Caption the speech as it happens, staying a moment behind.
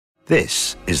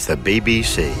This is the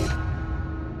BBC.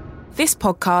 This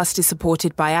podcast is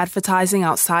supported by advertising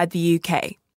outside the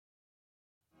UK.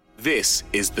 This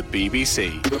is the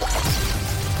BBC.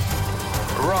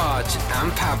 Raj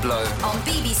and Pablo. On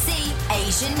BBC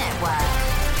Asian Network.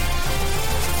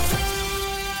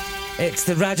 It's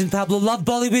the Raj and Pablo Love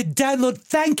Bollywood download.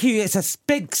 Thank you. It's a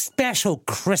big special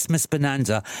Christmas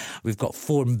bonanza. We've got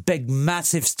 4 big,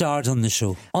 massive stars on the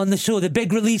show. On the show, the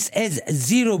big release is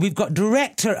Zero. We've got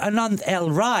director Aanand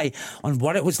L on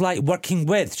what it was like working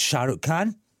with Shah Rukh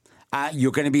Khan.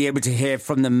 You're going to be able to hear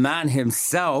from the man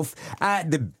himself,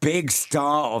 the big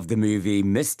star of the movie,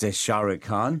 Mr. Shah Rukh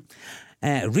Khan.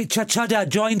 Richa Chadha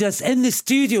joined us in the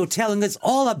studio telling us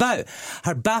all about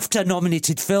her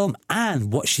BAFTA-nominated film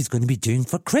and what she's going to be doing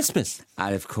for Christmas.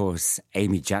 And of course,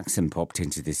 Amy Jackson popped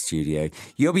into the studio.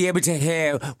 You'll be able to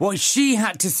hear what she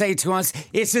had to say to us.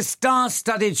 It's a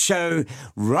star-studded show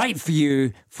right for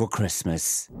you for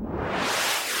Christmas.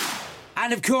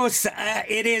 And of course,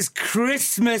 it is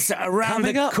Christmas around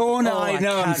the corner. Oh, I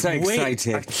know, I'm so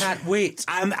excited. I can't wait.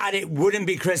 And it wouldn't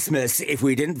be Christmas if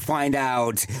we didn't find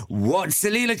out what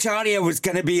Salil Acharya was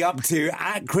going to be up to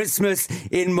at Christmas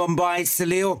in Mumbai.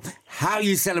 Salil, how are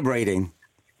you celebrating?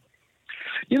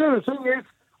 You know, the thing is,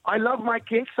 I love my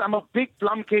cakes. I'm a big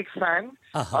plum cake fan.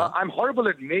 I'm horrible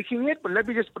at making it, but let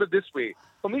me just put it this way.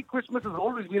 For me, Christmas has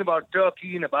always been about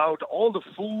turkey and about all the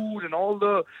food and all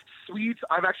the sweets.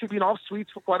 I've actually been off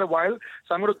sweets for quite a while,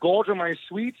 so I'm going to gorge on my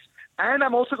sweets. And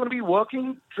I'm also going to be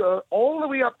working all the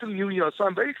way up to New Year, so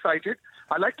I'm very excited.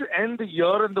 I like to end the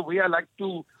year in the way I like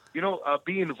to,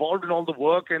 be involved in all the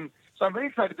work. And so I'm very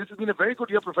excited. This has been a very good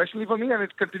year professionally for me, and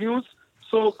it continues.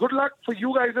 So good luck for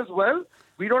you guys as well.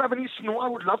 We don't have any snow. I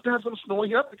would love to have some snow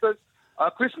here because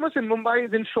Christmas in Mumbai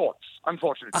is in shorts,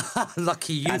 unfortunately.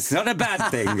 Lucky you. It's not a bad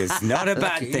thing. It's not a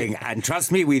bad thing. And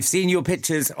trust me, we've seen your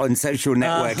pictures on social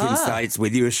networking sites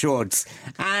with your shorts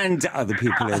and other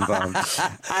people involved.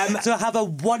 So have a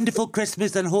wonderful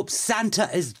Christmas and hope Santa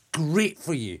is great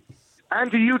for you.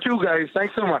 And to you too, guys.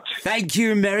 Thanks so much. Thank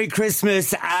you. Merry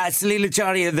Christmas. Salil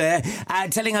Acharya there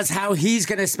telling us how he's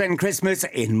going to spend Christmas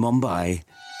in Mumbai.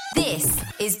 This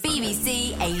is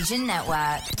BBC Asian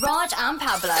Network. Raj and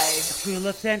Pablo. Will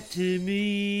have sent to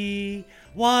me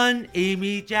one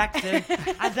Amy Jackson,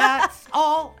 and that's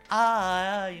all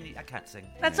I need. I can't sing.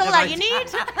 That's all that you need.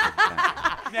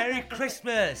 Merry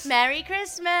Christmas. Merry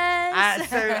Christmas.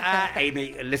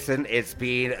 Amy, listen, it's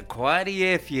been quite a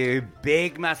year for you.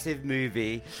 Big, massive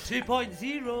movie.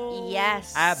 2.0.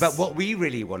 Yes. But what we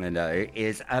really want to know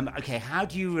is, how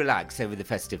do you relax over the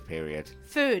festive period?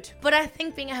 Food. But I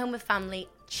think being at home with family,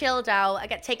 chilled out, I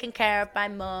get taken care of by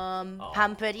mum,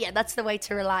 pampered. Yeah, that's the way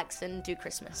to relax and do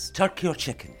Christmas. Turkey or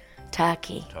chicken?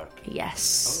 Turkey.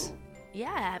 Yes. Oh.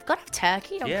 Yeah, I've got to have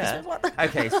turkey on Christmas.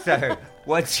 Okay, so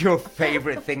what's your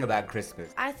favourite thing about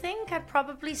Christmas? I think I'd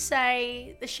probably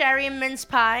say the sherry and mince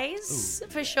pies,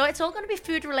 for sure. It's all going to be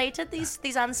food related,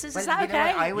 these answers. Is that okay?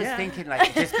 I was thinking,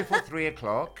 just before 3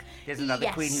 o'clock, there's another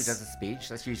queen who does a speech.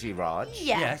 That's usually Raj.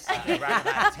 Yeah. Yes. Around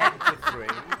about 10 to 3.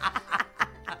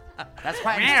 That's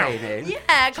quite entertaining. Yeah,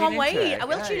 I can't wait. I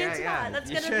will tune into that. That's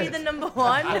going to be the number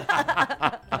one.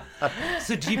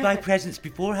 So do you buy presents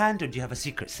beforehand, or do you have a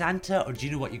secret Santa, or do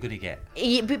you know what you're going to get?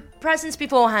 Presents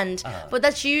beforehand, but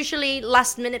that's usually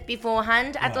last minute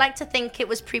beforehand. I'd like to think it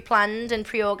was pre-planned and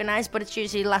pre-organised, but it's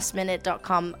usually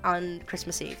lastminute.com on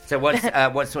Christmas Eve. So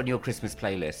what's on your Christmas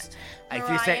playlist? If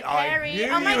you say, Carey.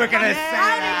 you were going to say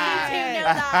How did you two know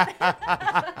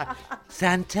that?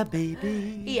 Santa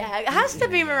baby. Yeah, it has to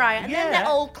be Mariah. And then the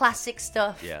old classic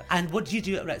stuff. Yeah. And what do you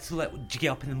do? Right, so do you get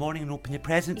up in the morning and open your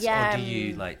presents, or do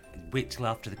you wait till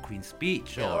after the Queen's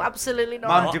speech? No, absolutely not.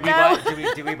 Mum, do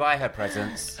we buy her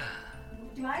presents?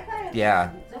 Do I buy her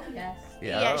presents? Oh, yes.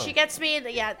 Yeah. Yeah, she gets me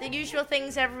the usual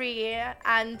things every year,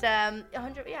 and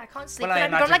 100. Yeah, I can't sleep. Well, I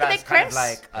I'm like a big kind Chris. of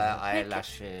like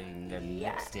eyelashing and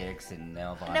lipsticks and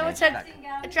nail varnish. No, it's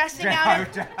a dressing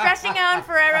gown,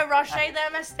 Ferrero Rocher.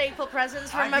 They're my staple presents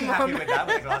from my mum. I'd be happy with that,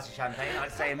 with a glass of champagne.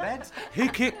 I'd stay in bed. Who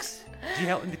cooks? Do you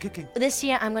help in the cooking? This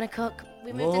year, I'm going to cook.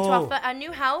 We moved into our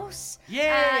new house.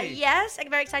 Yay! Yes,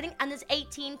 very exciting. And there's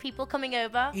 18 people coming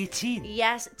over. 18?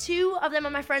 Yes. 2 of them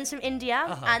are my friends from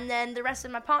India. And then the rest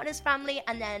of my partner's family.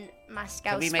 And then my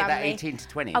Scouse family. Can we make that 18 to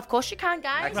 20? Of course you can,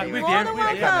 guys. Right, You're more than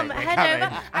welcome. Head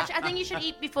over. Actually, I think you should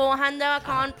eat beforehand, though. I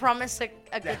can't promise a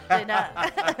good dinner.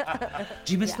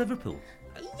 Do you miss Liverpool?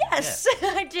 Yes,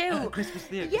 I do. Christmas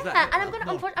there. Yeah, and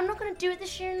I'm not going to do it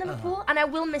this year in Liverpool, and I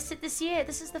will miss it this year.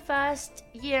 This is the first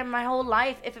year in my whole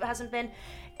life if it hasn't been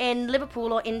in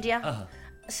Liverpool or India.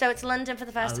 So it's London for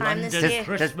the first time this year.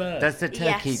 Does the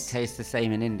turkey taste the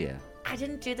same in India? I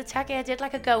didn't do the turkey. I did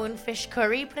like a going fish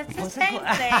curry, but it's the same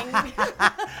thing.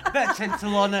 Bit of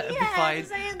tinsel on it, it'll be fine.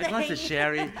 Same A glass of thing.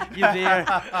 sherry, you're there,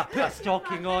 put a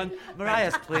stocking on,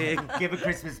 Mariah's playing. Give a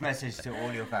Christmas message to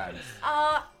all your fans.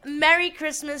 Merry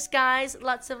Christmas, guys.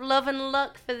 Lots of love and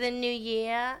luck for the new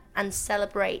year, and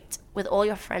celebrate with all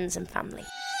your friends and family.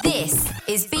 This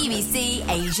is BBC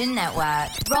Asian Network.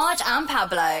 Raj and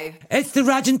Pablo. It's the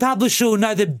Raj and Pablo show.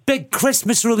 Now, the big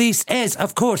Christmas release is,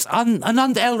 of course,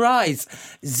 Aanand L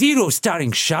Zero,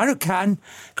 starring Shah Rukh Khan,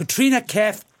 Katrina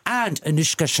Kaif and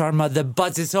Anushka Sharma. The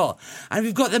buzz is hot. And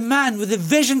we've got the man with the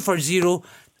vision for Zero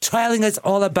telling us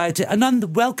all about it.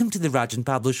 Aanand, welcome to the Raj and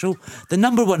Pablo show, the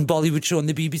number one Bollywood show on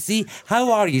the BBC.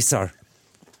 How are you, sir?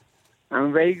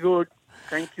 I'm very good.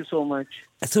 Thank you so much.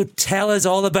 So tell us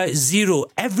all about Zero.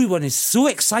 Everyone is so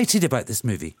excited about this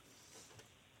movie.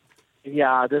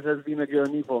 Yeah, this has been a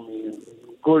journey for me.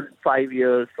 Good 5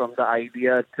 years from the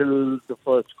idea till the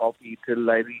first copy, till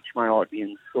I reach my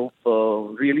audience. So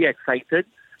really excited.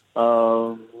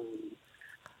 After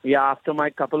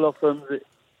my couple of films,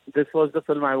 this was the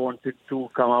film I wanted to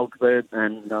come out with,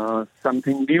 and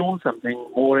something new, something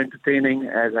more entertaining,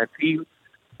 as I feel.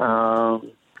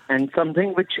 And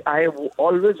something which I have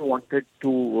always wanted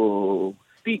to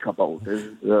speak about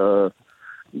is the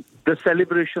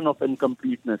celebration of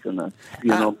incompleteness in us,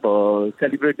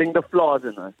 celebrating the flaws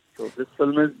in us. So this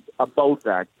film is about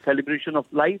that, celebration of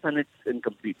life and its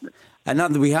incompleteness.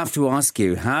 Anand, we have to ask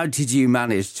you, how did you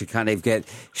manage to kind of get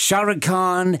Shah Rukh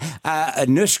Khan,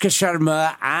 Anushka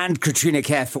Sharma and Katrina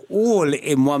Kaif all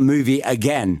in one movie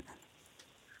again?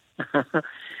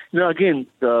 Again,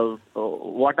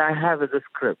 what I have is a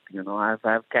script. I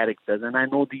have characters, and I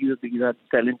know these are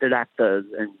talented actors,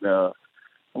 and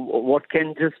what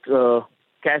can just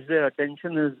catch their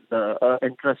attention is an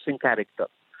interesting character,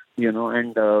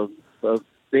 and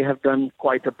they have done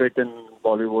quite a bit in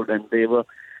Bollywood,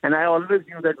 and I always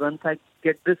knew that once I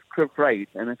get this script right,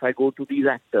 and if I go to these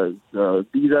actors,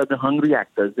 these are the hungry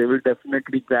actors, they will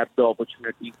definitely grab the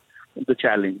opportunity, the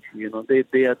challenge. They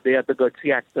are the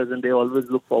gutsy actors, and they always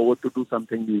look forward to do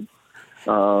something new.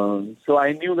 So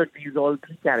I knew that these all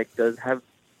three characters have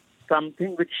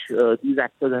something which these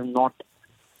actors have not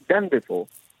done before,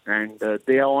 and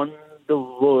they are on the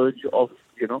verge of,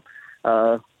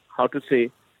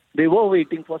 they were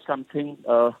waiting for something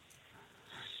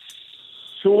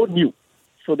so new,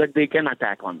 so that they can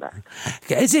attack on that.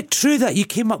 Is it true that you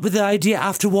came up with the idea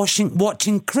after watching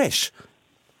Krish?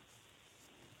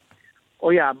 Oh,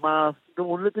 yeah. The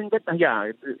only thing that, in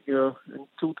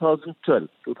 2012,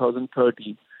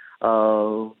 2013,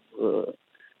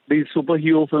 these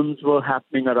superhero films were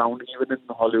happening around, even in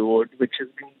Hollywood, which has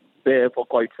been there for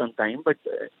quite some time. But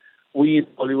we in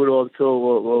Hollywood also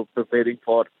were preparing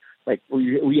for,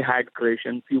 we had Krish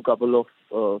and few couple of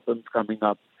films coming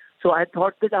up. So I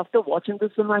thought that after watching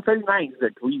this film, I felt nice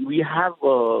that we have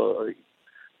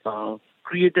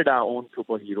created our own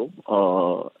superhero.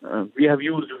 We have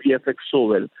used VFX so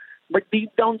well. But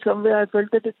deep down somewhere, I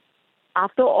felt that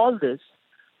after all this,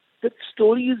 the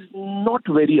story is not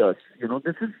very us.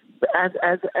 This is, as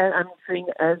I'm saying,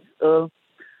 as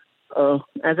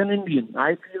an Indian,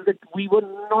 I feel that we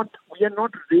are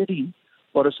not ready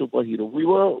for a superhero.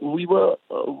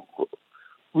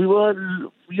 We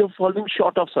are falling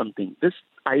short of something. This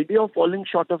idea of falling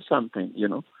short of something,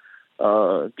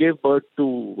 gave birth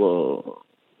to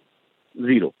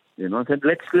Zero. Said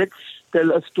let's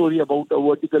tell a story about a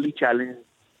vertically challenged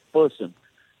person,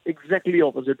 exactly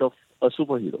opposite of a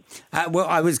superhero. Well,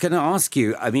 I was going to ask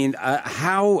you,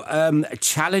 how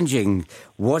challenging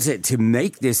was it to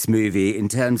make this movie in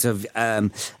terms of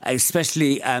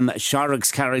especially Shah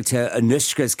Rukh's character,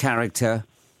 Anushka's character?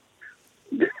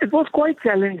 It was quite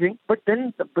challenging, but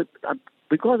then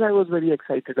because I was very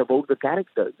excited about the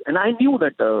characters, and I knew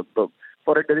that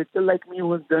for a director like me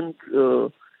who has done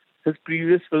his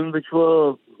previous films, which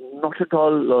were not at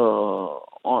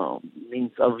all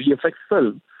means a VFX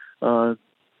film,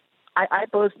 I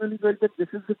personally felt that this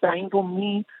is the time for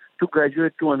me to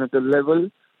graduate to another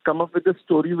level, come up with a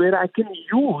story where I can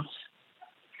use,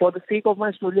 for the sake of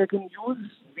my story, I can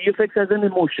use VFX as an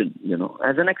emotion,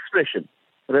 as an expression,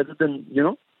 rather than,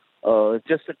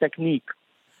 just a technique.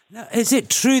 Now, is it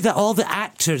true that all the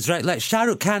actors, right, like Shah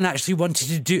Rukh Khan actually wanted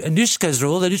to do Anushka's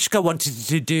role, Anushka wanted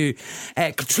to do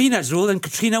Katrina's role, and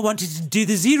Katrina wanted to do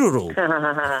the Zero role?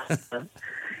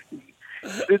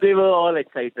 They were all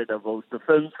excited about the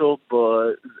film, so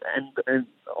and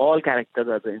all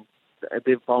characters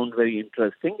they found very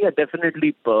interesting. Yeah,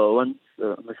 definitely. Once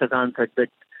Mr. Khan said that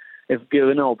if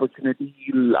given an opportunity,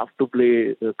 he'll love to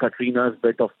play Katrina's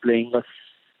bit of playing a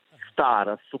star,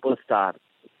 a superstar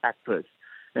actress.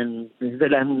 And he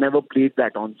said, I've never played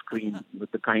that on screen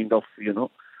with the kind of,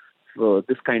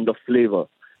 this kind of flavor.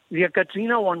 Yeah,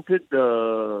 Katrina wanted,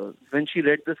 when she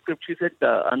read the script, she said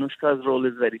Anushka's role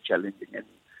is very challenging.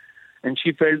 And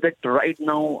she felt that right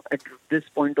now, at this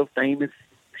point of time, if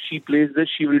she plays this,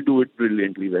 she will do it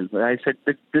brilliantly well. But I said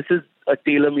that this is a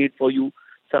tailor-made for you,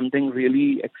 something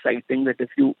really exciting that if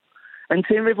you... And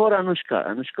same way for Anushka.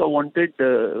 Anushka wanted...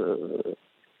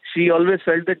 she always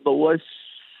felt that Baua is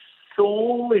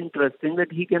so interesting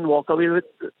that he can walk away with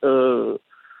a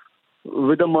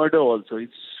murder also.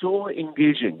 It's so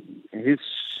engaging. He's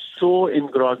so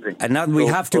engrossing. And now we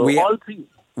have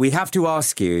to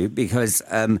ask you because,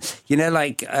 we know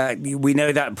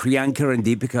that Priyanka and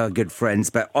Deepika are good friends,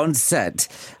 but on set,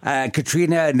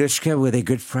 Katrina and Anushka, were they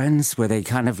good friends? Were they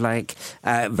kind of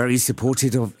very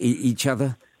supportive of each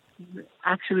other?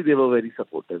 Actually, they were very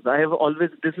supportive.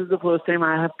 This is the first time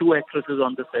I have two actresses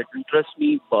on the set. And trust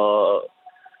me,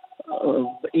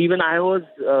 even I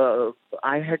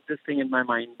had this thing in my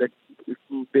mind that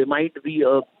there might be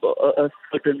a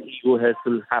certain ego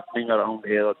hassle happening around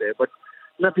here or there, but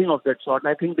nothing of that sort.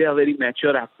 I think they are very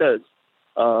mature actors,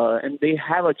 and they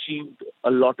have achieved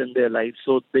a lot in their lives.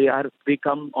 So they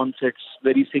come on sets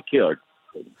very secured.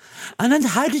 And then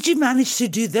how did you manage to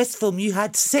do this film? You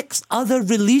had 6 other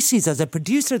releases as a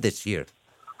producer this year.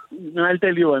 I'll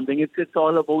tell you one thing. It's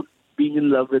all about being in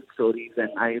love with stories, and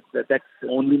that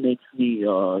only makes me,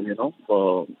 move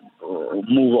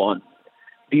on.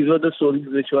 These were the stories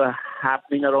which were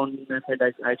happening around me. I said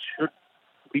I should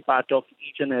be part of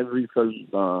each and every film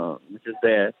which is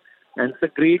there. And it's a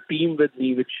great team with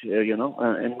me, which,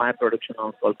 in my production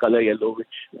house called Color Yellow,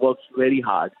 which works very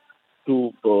hard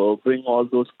to bring all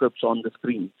those scripts on the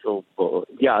screen. So,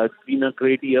 it's been a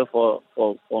great year for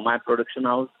my production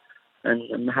house. And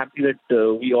I'm happy that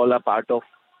we all are part of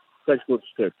such good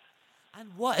scripts. And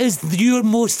what is your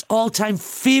most all-time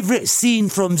favourite scene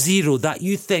from Zero that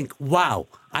you think, wow,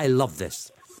 I love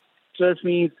this? Trust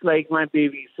me, it's like my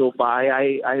baby. So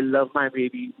I love my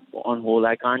baby on whole.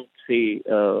 I can't say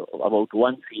about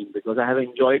one scene because I have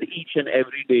enjoyed each and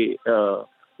every day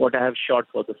what I have shot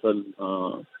for the film.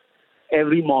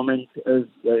 Every moment is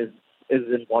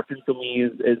important to me,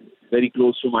 is very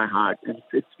close to my heart. And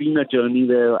it's been a journey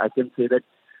where I can say that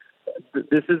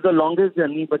this is the longest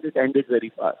journey, but it ended very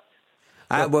fast.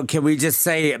 Well, can we just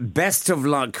say best of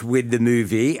luck with the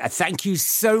movie? Thank you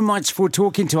so much for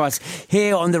talking to us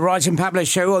here on the Raj and Pablo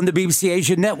show on the BBC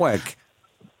Asian Network.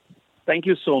 Thank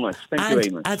you so much. Thank you very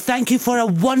much. And thank you for a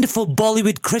wonderful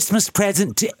Bollywood Christmas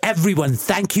present to everyone.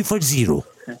 Thank you for Zero.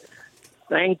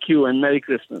 Thank you, and Merry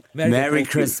Christmas. Merry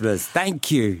Christmas.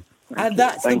 Thank you. And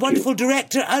that's the wonderful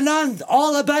director, Aanand,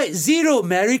 all about Zero.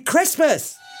 Merry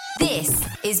Christmas. This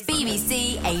is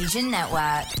BBC Asian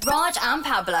Network. Raj and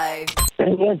Pablo.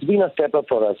 It's been a step up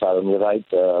for us, Aaron. You're right.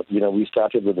 We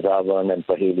started with Ravan and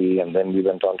Paheli, and then we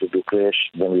went on to do Krish,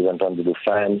 then we went on to do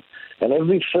Fan. And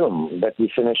every film that we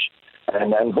finish,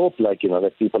 and hope that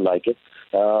people like it,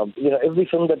 every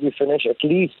film that we finish, at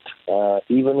least,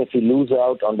 even if we lose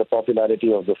out on the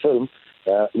popularity of the film,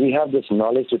 we have this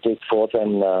knowledge to take forth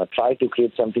and try to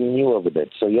create something newer with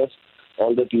it. So yes,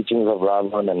 all the teachings of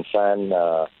Ravan and Fan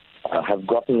have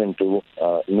gotten into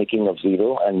making of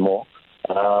Zero and more.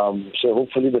 So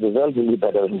hopefully the result will be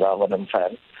better in Ravan and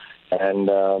Fan. And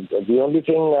the only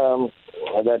thing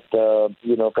that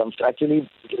comes to, actually,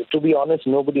 to be honest,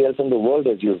 nobody else in the world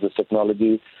has used this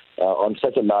technology on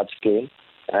such a large scale.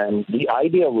 And the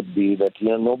idea would be that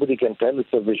nobody can tell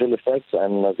it's a visual effects,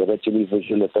 and actually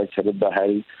visual effects headed by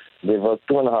Harry. They worked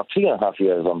 3.5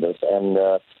 years on this, and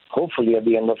hopefully at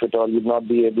the end of it all, you'd not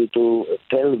be able to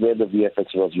tell where the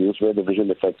VFX was used, where the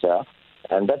visual effects are.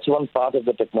 And that's one part of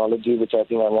the technology which I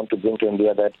think I want to bring to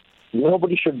India, that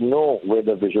nobody should know where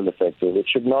the visual effect is. It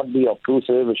should not be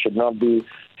obtrusive. It should not be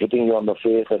hitting you on the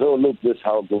face that, oh, look, this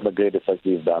how good a great effect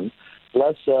we've done.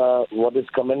 Plus, what is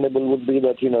commendable would be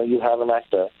that, you have an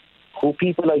actor who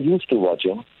people are used to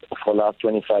watching for the last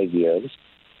 25 years.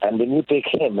 And when you take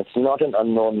him, it's not an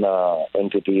unknown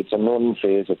entity. It's a known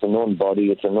face. It's a known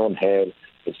body. It's a known hair.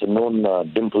 It's a known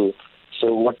dimple.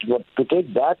 So what to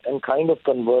take that and kind of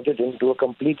convert it into a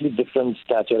completely different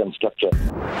stature and structure.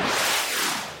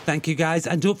 Thank you, guys.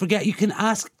 And don't forget, you can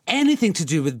ask anything to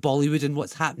do with Bollywood and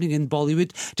what's happening in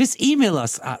Bollywood. Just email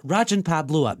us at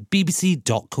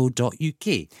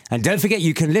rajandpablo@bbc.co.uk. And don't forget,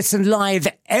 you can listen live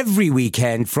every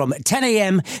weekend from 10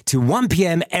 a.m. to 1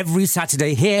 p.m. every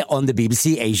Saturday here on the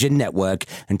BBC Asian Network.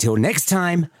 Until next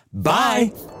time,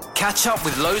 bye. Catch up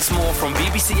with loads more from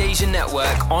BBC Asian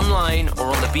Network online or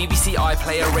on the BBC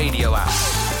iPlayer radio app.